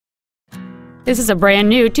This is a brand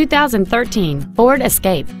new 2013 Ford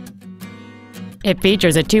Escape. It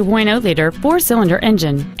features a 2.0-liter four-cylinder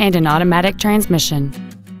engine and an automatic transmission.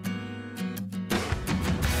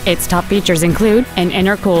 Its top features include an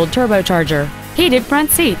intercooled turbocharger, heated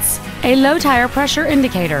front seats, a low tire pressure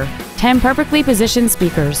indicator, 10 perfectly positioned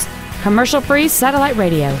speakers, commercial-free satellite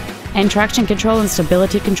radio, and traction control and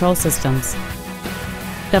stability control systems.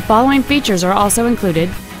 The following features are also included: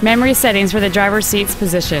 memory settings for the driver's seat's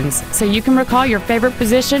positions, so you can recall your favorite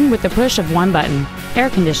position with the push of one button, air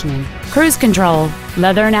conditioning, cruise control,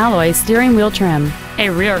 leather and alloy steering wheel trim, a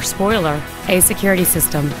rear spoiler, a security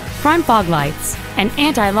system, front fog lights, an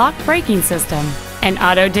anti-lock braking system, an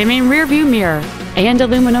auto-dimming rear-view mirror, and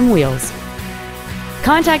aluminum wheels.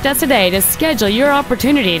 Contact us today to schedule your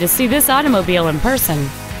opportunity to see this automobile in person.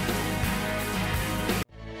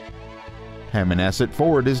 Hammonasset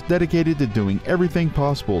Ford is dedicated to doing everything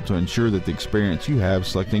possible to ensure that the experience you have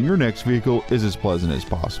selecting your next vehicle is as pleasant as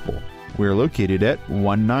possible. We are located at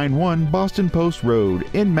 191 Boston Post Road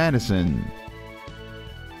in Madison.